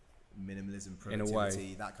to minimalism,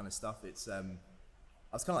 productivity, that kind of stuff. It's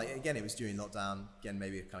I was kind of like, again, it was during lockdown, again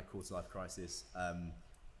maybe a kind of quarter life crisis.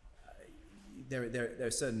 There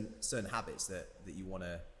are certain habits that you want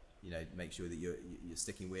to make sure that you're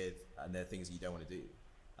sticking with, and there are things that you don't want to do.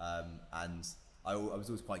 And I was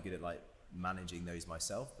always quite good at like managing those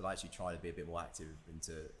myself, but I actually try to be a bit more active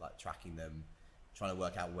into like tracking them, trying to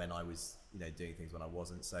work out when I was doing things when I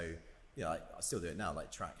wasn't. So I still do it now,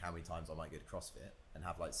 like track how many times I might go to CrossFit and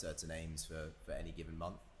have like certain aims for any given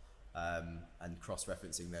month, and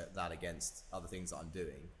cross-referencing that against other things that I'm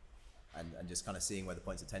doing, and just kind of seeing where the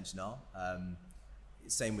points of tension are.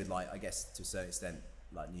 same with like, I guess to a certain extent,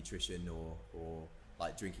 like nutrition or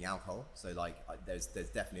like drinking alcohol. So like there's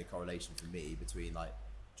definitely a correlation for me between like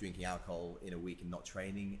drinking alcohol in a week and not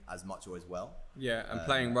training as much or as well. Yeah, and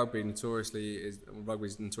playing rugby's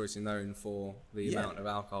notoriously known for the amount of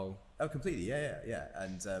alcohol. Oh, completely. Yeah.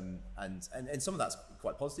 And some of that's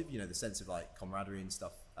quite positive. You know, the sense of like camaraderie and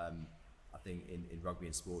stuff. I think in rugby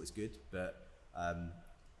and sport is good, but I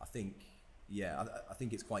think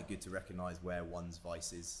it's quite good to recognise where one's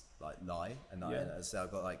vices like lie. And so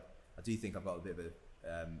I do think I've got a bit of a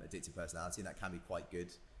addictive personality, and that can be quite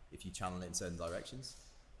good if you channel it in certain directions.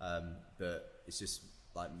 But it's just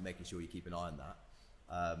like making sure you keep an eye on that.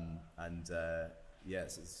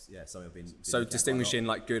 Something I've been so distinguishing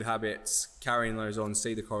like good habits, carrying those on,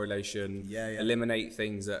 see the correlation, eliminate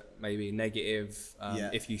things that may be negative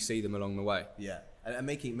if you see them along the way. Yeah, and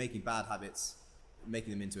making bad habits, making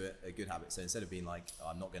them into a good habit. So instead of being like,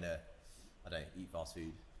 I'm not gonna, eat fast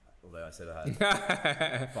food. Although I said I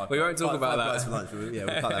had we won't talk about that. For lunch. We'll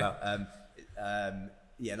cut that out.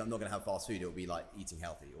 I'm not going to have fast food. It'll be like eating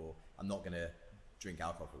healthy, or I'm not going to drink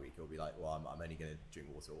alcohol for a week. It'll be like, well, I'm only going to drink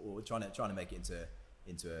water, or trying to make it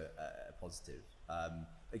into a positive.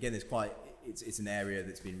 Again, it's an area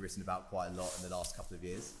that's been written about quite a lot in the last couple of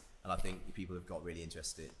years, and I think people have got really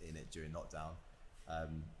interested in it during lockdown.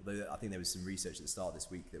 Although I think there was some research at the start of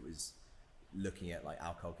this week that was looking at like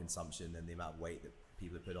alcohol consumption and the amount of weight that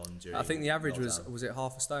people have put on during. I think the average lockdown. was it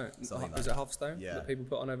half a stone? Something was it half a stone that people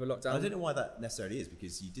put on over lockdown? I don't know why that necessarily is,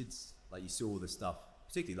 because you saw all the stuff,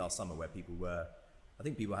 particularly last summer, where I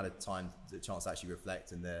think people had a chance to actually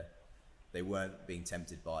reflect, and they weren't being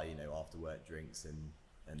tempted by after work drinks and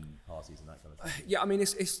parties and that kind of thing. Yeah, I mean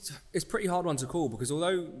it's pretty hard one to call, because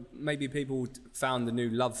although maybe people found the new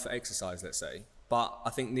love for exercise, let's say, but I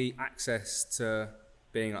think the access to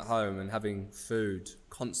being at home and having food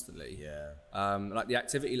constantly, like the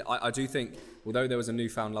activity, I do think, although there was a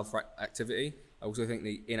newfound love for activity, I also think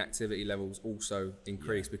the inactivity levels also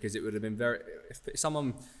increased, because it would have been if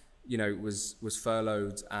someone was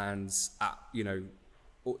furloughed and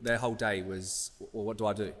their whole day was, well, what do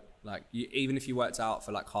I do? Like even if you worked out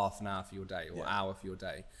for like half an hour for your day or hour for your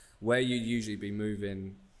day, where you'd usually be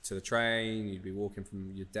moving to the train, you'd be walking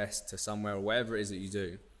from your desk to somewhere, or whatever it is that you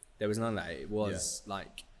do. There was none of that. It was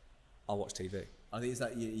like, I'll watch TV. I think it's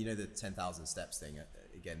that, the 10,000 steps thing,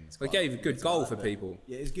 again. It gave a good goal for people.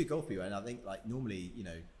 Yeah, it's a good goal for people. And I think like normally,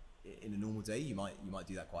 in a normal day, you might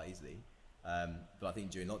do that quite easily. But I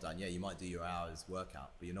think during lockdown, you might do your hours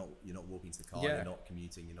workout, but you're not walking to the car, you're not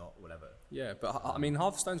commuting, you're not whatever. Yeah, but I mean,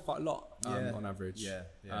 half a stone's quite a lot on average. Yeah.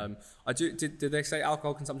 Did they say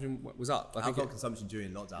alcohol consumption was up? Alcohol consumption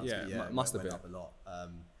during lockdown must have been up a lot.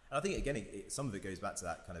 And I think again, some of it goes back to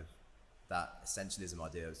that kind of that essentialism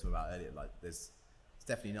idea I was talking about earlier. Like, there's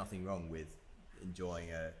definitely nothing wrong with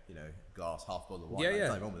enjoying a glass, half bottle of wine. There's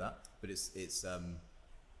nothing wrong with that. But it's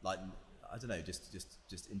like, I don't know,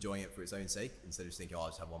 just enjoying it for its own sake, instead of just thinking, I'll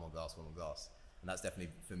just have one more glass. And that's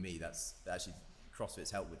definitely, for me, that's actually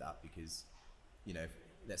CrossFit's helped with that, because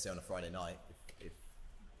let's say on a Friday night, if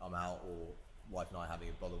I'm out, or wife and I having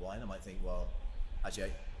a bottle of wine, I might think, well, actually,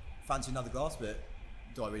 I fancy another glass, but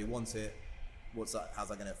do I really want it? How's that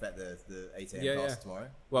going to affect the 8 a.m. class tomorrow?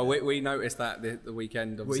 Well, we noticed that the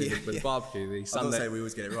weekend, obviously, with the barbecue. The Sunday, I don't say we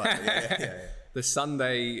always get it right. But the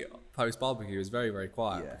Sunday post barbecue was very, very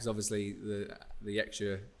quiet, because obviously the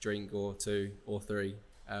extra drink or two or three.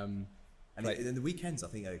 And then the weekends, I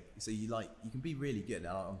think, so you can be really good.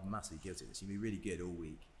 Now I'm massively guilty of this. You can be really good all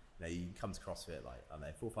week. You can come to CrossFit like, I don't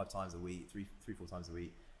know, 4 or 5 times a week, 3-4 times a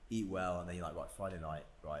week, eat well, and then you're like, right, Friday night,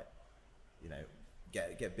 right,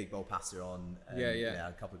 get a big bowl of pasta on, and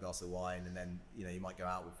a couple of glasses of wine, and then you might go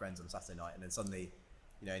out with friends on Saturday night, and then suddenly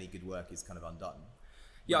any good work is kind of undone.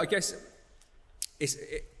 Yeah, I guess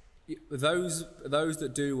those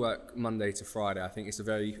that do work Monday to Friday, I think it's a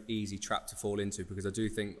very easy trap to fall into, because I do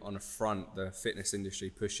think on the front the fitness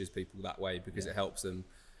industry pushes people that way, because it helps them.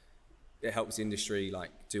 It helps the industry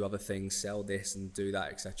like do other things, sell this and do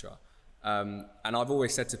that, etc. And I've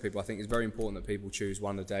always said to people, I think it's very important that people choose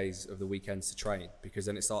one of the days of the weekends to train, because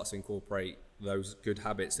then it starts to incorporate those good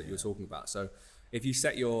habits that you're talking about. So if you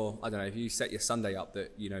set your Sunday up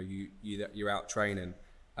that you're out training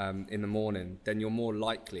in the morning, then you're more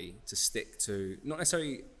likely to stick to, not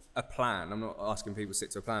necessarily a plan. I'm not asking people to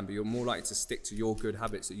stick to a plan, but you're more likely to stick to your good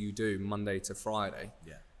habits that you do Monday to Friday.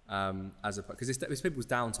 Because it's people's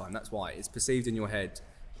downtime. That's why it's perceived in your head.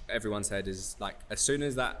 Everyone's head is like, as soon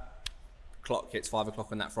as that clock hits 5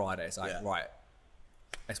 o'clock on that Friday, it's like, right,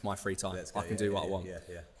 it's my free time. I can do what I want.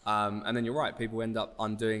 And then you're right, people end up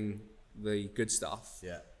undoing the good stuff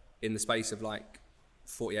in the space of like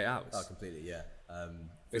 48 hours. Oh, completely, yeah.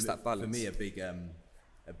 It's that balance. For me,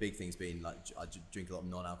 a big thing's been like I drink a lot of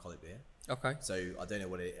non-alcoholic beer. Okay. So I don't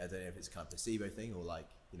know if it's kind of a placebo thing or like,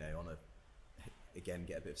 you know, again,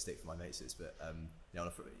 get a bit of stick for my mates, but you know, on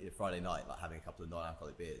a Friday night, like having a couple of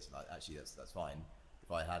non-alcoholic beers, like actually that's fine.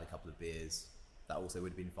 If I had a couple of beers, that also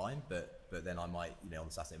would have been fine. But then I might, you know,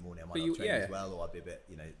 on Saturday morning, I might not train as well, or I'd be a bit,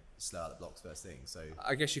 you know, slow out the blocks first thing. So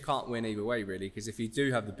I guess you can't win either way, really, because if you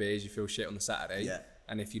do have the beers, you feel shit on the Saturday. Yeah.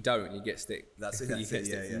 And if you don't, you get stick. That's it. You get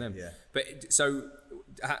stick from them. Yeah. But so,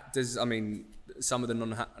 some of the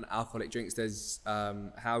non-alcoholic drinks. There's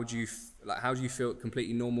how do you feel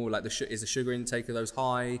completely normal? Like is the sugar intake of those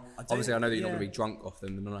high? Obviously, I know that you're not going to be drunk off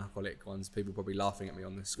them. The non-alcoholic ones, people are probably laughing at me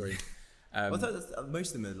on the screen. Well,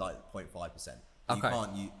 most of them are like 0.5%.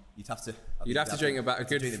 Okay. You'd have to. You'd have to drink about a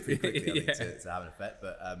good. Doing it pretty quickly, I think, to have an effect.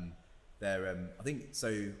 But they're. I think so.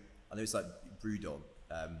 I know it's like Brewdog.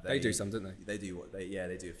 They do some, don't they? They do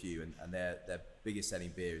they do a few, and their biggest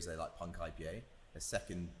selling beer is their like Punk IPA. Their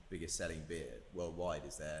second biggest selling beer worldwide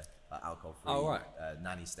is their alcohol-free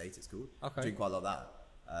Nanny State. It's called. Okay. Drink quite a lot of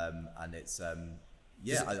that, and it's I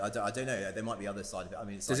don't know. There might be other side of it. I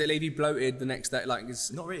mean, does it leave you bloated the next day? Like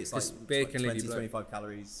it's not really. It's like beer can 20, leave you 25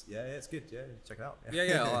 calories. Yeah, it's good. Yeah, check it out.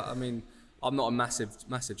 Yeah. I mean, I'm not a massive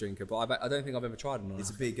drinker, but I don't think I've ever tried one. It's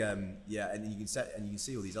a big and you can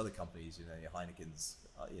see all these other companies, you know, your Heineken's,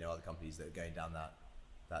 you know, other companies that are going down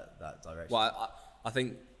that direction. Well,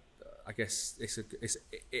 I guess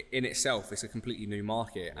in itself it's a completely new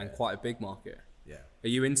market and quite a big market. Yeah. Are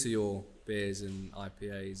you into your beers and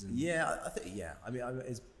IPAs? And yeah, I think yeah. I mean,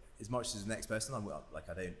 as much as the next person, I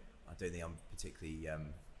don't think I'm particularly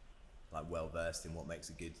like well versed in what makes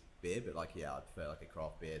a good beer, but like I prefer like a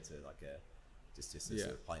craft beer to like a just a sort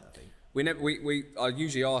of pint, I think. I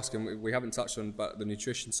usually ask, and we haven't touched on, but the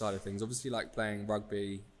nutrition side of things. Obviously, like playing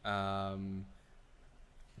rugby,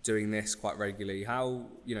 doing this quite regularly. How,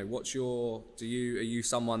 you know, are you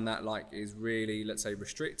someone that like is really, let's say,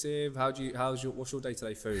 restrictive? What's your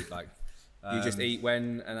day-to-day food like? You just eat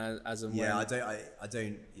when and as and when? Yeah, I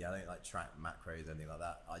don't like track macros or anything like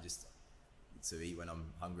that. I just eat when I'm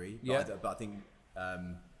hungry. But I think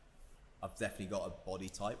I've definitely got a body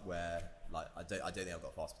type where like I don't think I've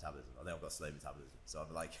got fast metabolism. I think I've got slow metabolism. So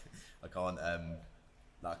I'm like I can't.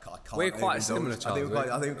 I can't. We're quite similar, Charles.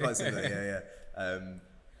 I think we're quite similar. Yeah.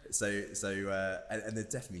 So and there's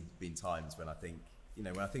definitely been times when I think, you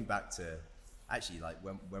know, when I think back to actually like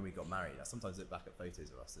when we got married, I sometimes look back at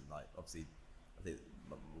photos of us and like obviously I think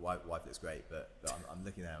my wife looks great, but I'm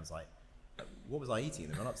looking at her and I was like, what was I eating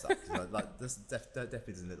in the run up to that? 'Cause like this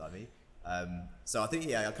definitely doesn't look like me. So I think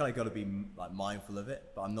I kind of got to be like mindful of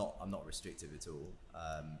it, but I'm not restrictive at all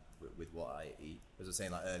with what I eat. As I was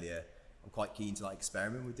saying like earlier, I'm quite keen to like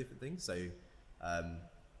experiment with different things. So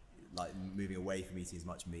like moving away from eating as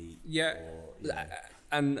much meat. Yeah. Or, you know.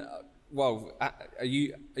 And are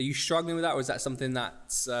you struggling with that, or is that something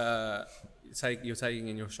that's you're taking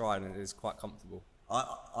in your stride and is quite comfortable?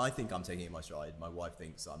 I think I'm taking it in my stride. My wife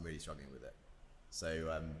thinks I'm really struggling with it.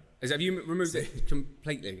 So have you removed it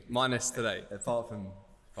completely, minus today? Apart from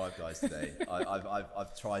Five Guys today,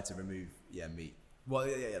 I've tried to remove meat. Well,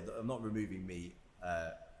 yeah. I'm not removing meat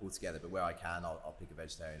altogether, but where I can, I'll pick a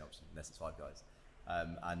vegetarian option unless it's Five Guys.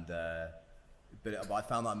 But I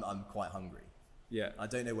found that I'm quite hungry. Yeah. I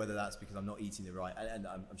don't know whether that's because I'm not eating the right, and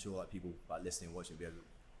I'm sure like people like listening and watching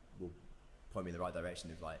will point me in the right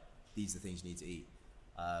direction of like these are the things you need to eat.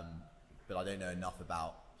 But I don't know enough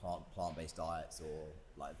about plant-based diets or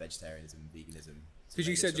like vegetarianism, veganism. Because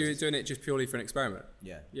you said you were doing it just purely for an experiment.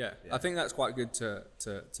 Yeah. I think that's quite good to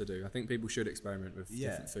do. I think people should experiment with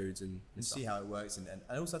different foods and see how it works, and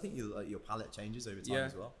also I think your palate changes over time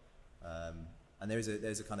as well. And there's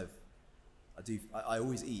a kind of I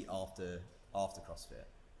always eat after CrossFit.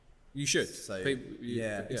 You should. So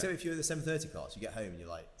except if you're at the 7:30 class, you get home and you're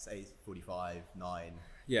like it's 8:45, 9.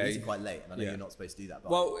 Yeah, it's quite late, and I know you're not supposed to do that.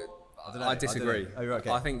 But well, I disagree. Oh, okay.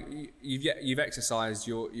 I think you've exercised.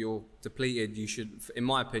 You're depleted. You should, in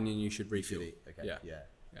my opinion, you should refuel. Okay. Yeah.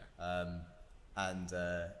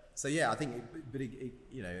 So I think, but it,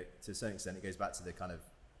 you know, to a certain extent, it goes back to the kind of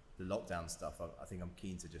the lockdown stuff. I think I'm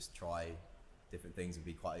keen to just try different things and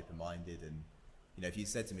be quite open-minded. And you know, if you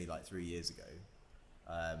said to me like 3 years ago,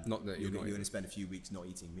 not that you're going to spend a few weeks not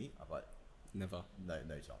eating meat, I'm like, never. No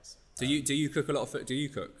chance. Do you cook a lot of food? Do you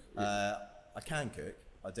cook? I can cook.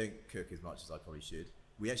 I don't cook as much as I probably should.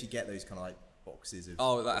 We actually get those kind of like boxes of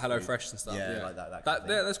like HelloFresh and stuff. Yeah, like that.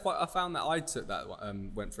 That's quite. I found that I took that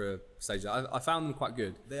went for a stage. I found them quite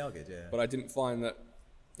good. They are good, yeah. But I didn't find that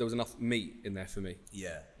there was enough meat in there for me.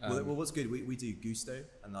 Yeah. Well, what's good? We do Gusto,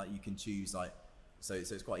 and like you can choose like so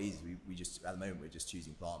it's quite easy. We just at the moment we're just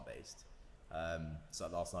choosing plant based, So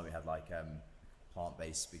last night we had like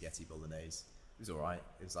plant-based spaghetti bolognese. It was all right.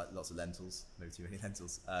 It was like lots of lentils, no too many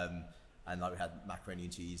lentils. And like we had macaroni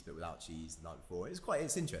and cheese, but without cheese the night before.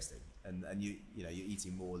 It's interesting. And you're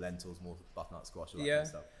eating more lentils, more butternut squash, all that kind of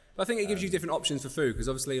stuff. But I think it gives you different options for food, because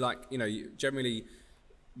obviously, like, generally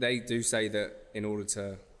they do say that in order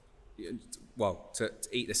to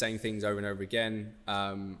eat the same things over and over again,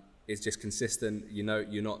 it's just consistent.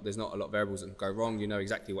 There's not a lot of variables that can go wrong. You know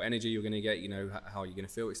exactly what energy you're going to get. You know how you're going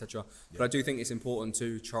to feel, etc. Yeah. But I do think it's important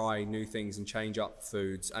to try new things and change up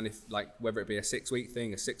foods. And if, like, whether it be a 6-week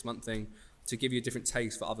thing, a 6-month thing, to give you a different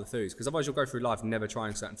taste for other foods, because otherwise you'll go through life never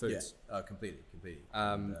trying certain foods. Yeah, completely.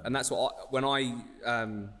 And that's what when I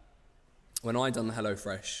done the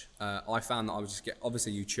HelloFresh, I found that I would just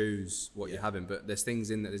obviously you choose what you're having, but there's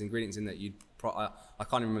things in that, there's ingredients in that I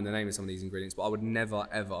can't even remember the name of some of these ingredients, but I would never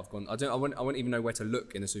ever have gone. I wouldn't even know where to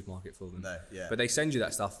look in the supermarket for them. No, yeah. But they send you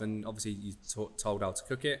that stuff, and obviously you're told how to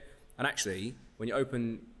cook it. And actually, when you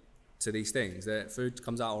open to these things, the food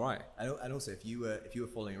comes out all right. And also, if you were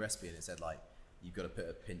following a recipe and it said like you've got to put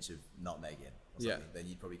a pinch of nutmeg in or something, then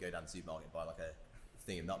you'd probably go down to the supermarket and buy like a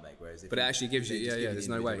thing of nutmeg. Whereas it actually gives you there's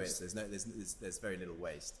no waste. There's very little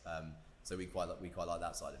waste. So we quite like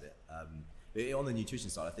that side of it. But on the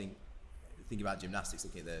nutrition side, I think about gymnastics,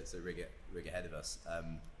 looking at the rig ahead of us.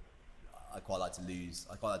 I quite like to lose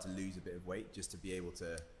a bit of weight just to be able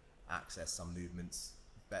to access some movements.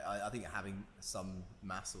 But I think having some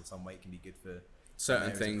mass or some weight can be good for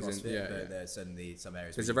certain things, and there's certainly some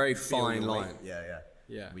areas. There's a very fine line. Yeah.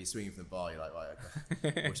 When you're swinging from the bar, you're like, right,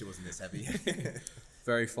 I wish it wasn't this heavy.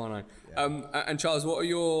 Very fine line. Yeah. And Charles, what are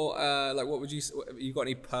your what would you got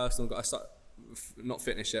any personal goals? Not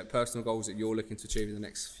fitness yet. Personal goals that you're looking to achieve in the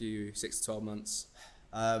next few 6 to 12 months.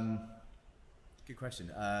 Good question.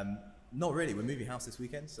 Not really. We're moving house this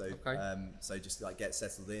weekend, so okay. So just like get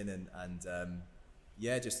settled in and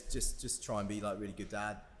just try and be like really good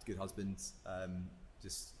dad, good husband. And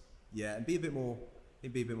be a bit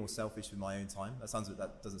more selfish with my own time.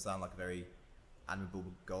 That doesn't sound like a very admirable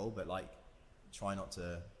goal, but like try not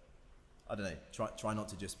to. I don't know. Try not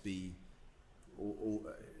to just be all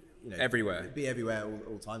everywhere. Be everywhere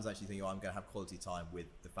all times. Actually think, I'm going to have quality time with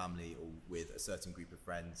the family or with a certain group of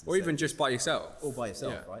friends, or even just by yourself. Or by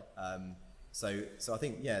yourself, right? So I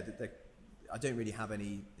think I don't really have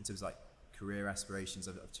any in terms of like career aspirations.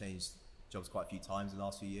 I've changed jobs quite a few times in the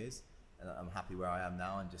last few years, and I'm happy where I am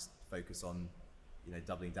now, and just focus on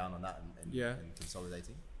doubling down on that and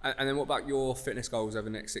consolidating. And then what about your fitness goals over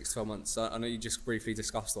the next 6 to 12 months? I know you just briefly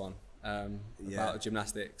discussed one about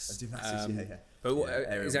gymnastics. But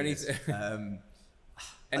is there anything? I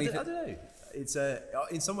don't know. It's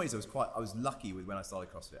in some ways I was lucky with when I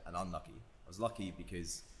started CrossFit, and unlucky. I was lucky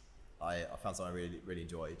because I found something I really really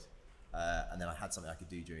enjoyed, and then I had something I could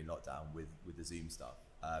do during lockdown with the Zoom stuff.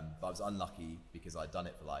 But I was unlucky because I'd done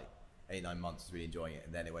it for like 8-9 months, was really enjoying it,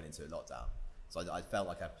 and then it went into lockdown. So I felt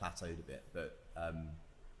like I plateaued a bit. But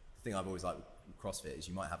the thing I've always liked with CrossFit is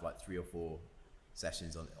you might have like 3 or 4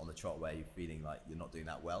 sessions on the trot where you're feeling like you're not doing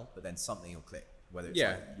that well, but then something will click. Whether it's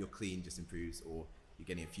like your clean just improves, or you're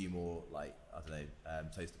getting a few more like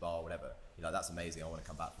toes to bar or whatever. That's amazing. I want to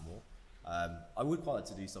come back for more. I would quite like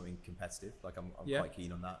to do something competitive. Like I'm quite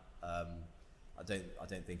keen on that. I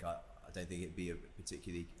don't think it'd be a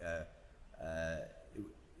particularly.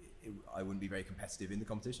 I wouldn't be very competitive in the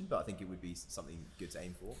competition, but I think it would be something good to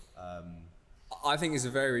aim for. I think it's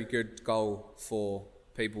a very good goal for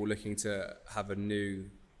people looking to have a new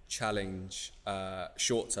challenge,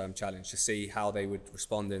 short-term challenge, to see how they would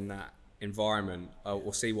respond in that environment,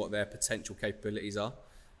 or see what their potential capabilities are.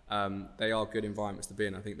 They are good environments to be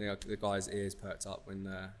in. I think the guy's ears perked up when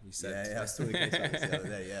you said. Yeah, I saw the case like this the other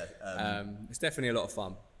day. Yeah, it's definitely a lot of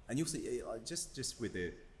fun. And you'll see, just with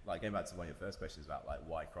the going back to one of your first questions about like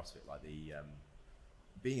why CrossFit, like the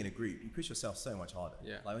being in a group, you push yourself so much harder.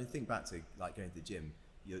 Yeah. Like when you think back to like going to the gym,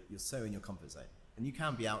 you're so in your comfort zone, and you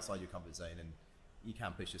can be outside your comfort zone and you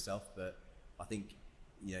can push yourself, but I think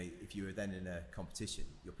if you were then in a competition,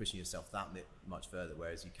 you're pushing yourself that much further,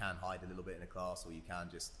 whereas you can hide a little bit in a class, or you can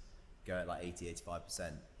just go at like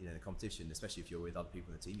 80-85% in a competition, especially if you're with other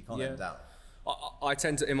people in the team. You can't let them down. I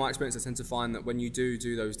tend to, in my experience, I tend to find that when you do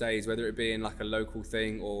those days, whether it be in like a local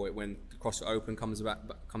thing or when the CrossFit Open comes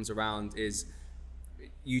around, is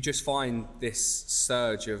you just find this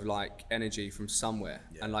surge of like energy from somewhere,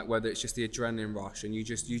 and like whether it's just the adrenaline rush, and you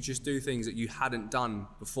just do things that you hadn't done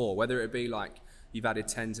before, whether it be like you've added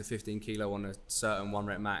 10 to 15 kilo on a certain 1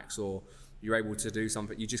 rep max, or you're able to do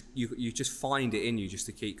something, you just find it in you just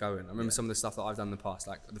to keep going. I remember some of the stuff that I've done in the past,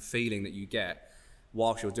 like the feeling that you get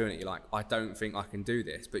whilst you're doing it, you're like, I don't think I can do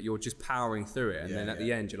this, but you're just powering through it, and then at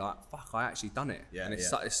the end, you're like, fuck, I actually done it. And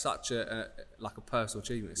it's such a like a personal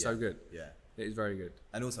achievement. It's so good. Yeah, it is very good.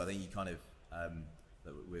 And also, I think you kind of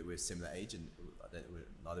we're similar age, and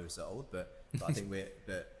neither of us are old, but I think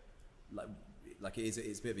like it's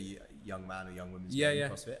a bit of a young man or young woman's game in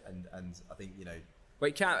CrossFit, and I think But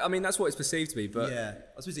it can. I mean, that's what it's perceived to be. But I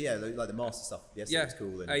suppose like the master stuff. Yes, it's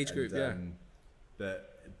cool. And, age group.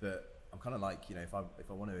 But I'm kind of like if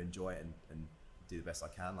I want to enjoy it and do the best I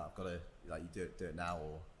can, like I've got to like you do it now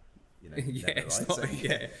or never,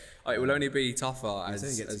 right? It will only be tougher as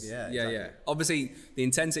exactly. Obviously, the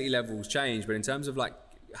intensity levels change, but in terms of like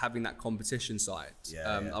having that competition side,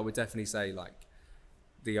 I would definitely say like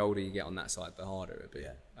the older you get on that side, the harder it would be.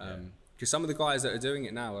 Because some of the guys that are doing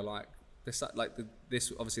it now are like. This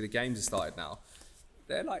obviously the games have started now.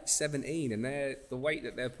 They're like 17, and the weight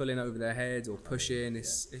that they're pulling over their heads or pushing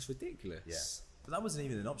it's ridiculous. Yeah, but that wasn't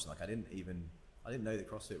even an option. Like I didn't know that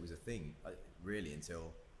CrossFit was a thing really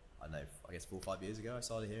until I guess 4 or 5 years ago I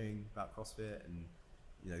started hearing about CrossFit, and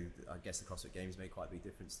I guess the CrossFit Games made quite a big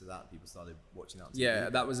difference to that. People started watching that.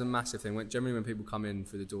 Yeah, that was a massive thing. Generally, when people come in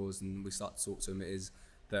through the doors and we start to talk to them, it is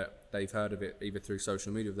that they've heard of it either through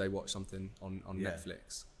social media or they watch something on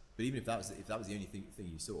Netflix. But even if that was the only thing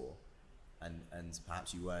you saw, and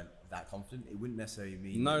perhaps you weren't that confident, it wouldn't necessarily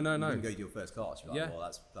mean you wouldn't go to your first class. You're like, well,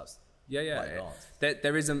 that's quite advanced.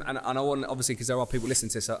 There is, and I want, obviously, because there are people listening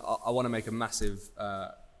to this, I want to make a massive,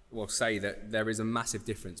 say that there is a massive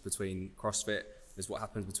difference between CrossFit. There's what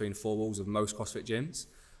happens between 4 walls of most CrossFit gyms,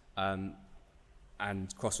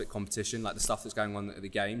 and CrossFit competition, like the stuff that's going on at the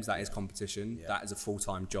games. That is competition. That is a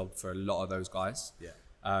full-time job for a lot of those guys.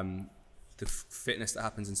 The fitness that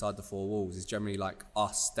happens inside the 4 walls is generally like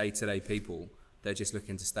us day-to-day people. They're just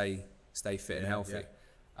looking to stay fit and healthy.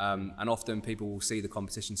 And often people will see the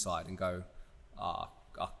competition side and go, I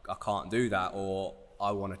can't do that, or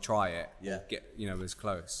I want to try it, or get as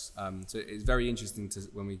close. So it's very interesting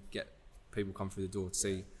when we get people come through the door to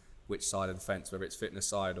see which side of the fence, whether it's fitness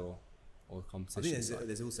side or the competition side.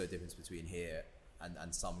 There's also a difference between here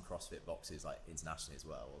and some CrossFit boxes, like internationally as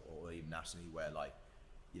well, or even nationally, where like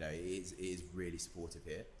it is really supportive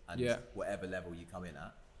here, and whatever level you come in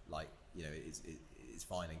at, like it's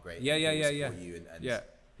fine and great. Yeah. You and people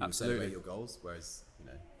absolutely celebrate your goals, whereas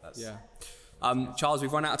that's Charles,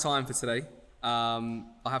 we've run out of time for today. I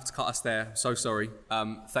have to cut us there. So sorry.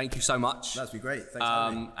 Thank you so much. That's been great. Thanks for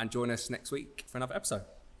having me. And join us next week for another episode.